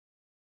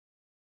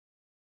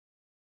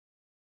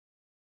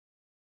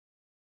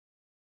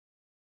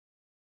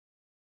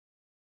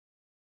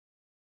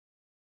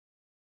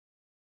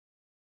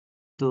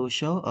To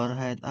show or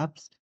hide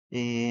apps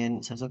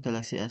in Samsung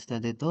Galaxy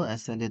S22,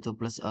 S22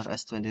 Plus or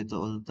S22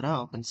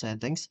 Ultra, open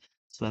settings,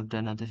 swipe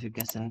the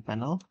notification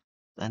panel,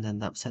 and then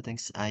tap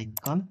settings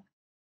icon.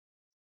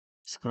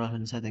 Scroll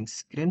on settings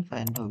screen,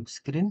 find home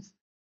screen,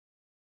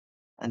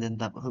 and then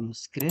tap home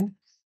screen.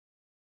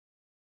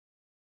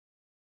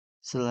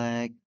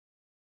 Select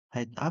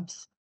hide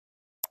apps,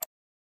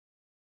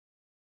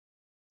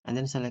 and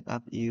then select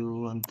app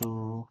you want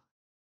to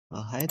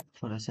hide,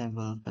 for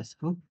example,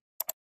 Facebook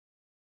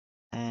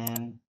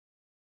and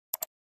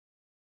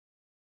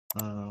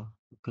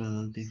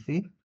Google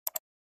TV.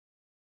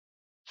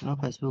 No,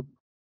 Facebook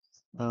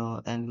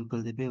and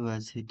Google TV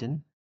was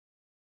hidden.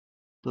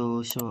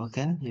 To show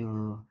again,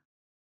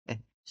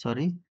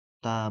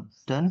 tap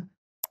done.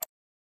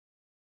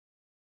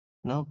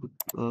 Now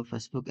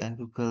Facebook and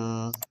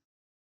Google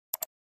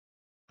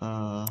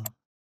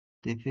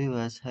TV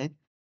was hide.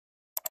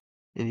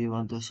 If you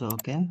want to show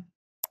again,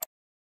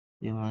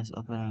 you must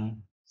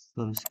open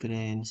home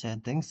screen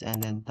settings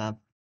and then tap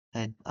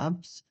hide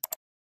apps.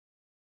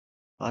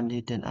 On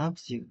hidden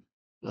apps, you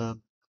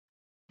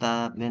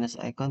tap minus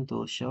icon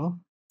to show,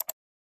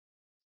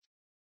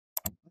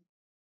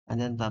 and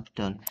then tap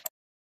done.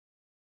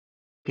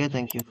 Okay,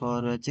 thank you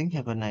for watching.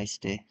 Have a nice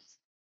day.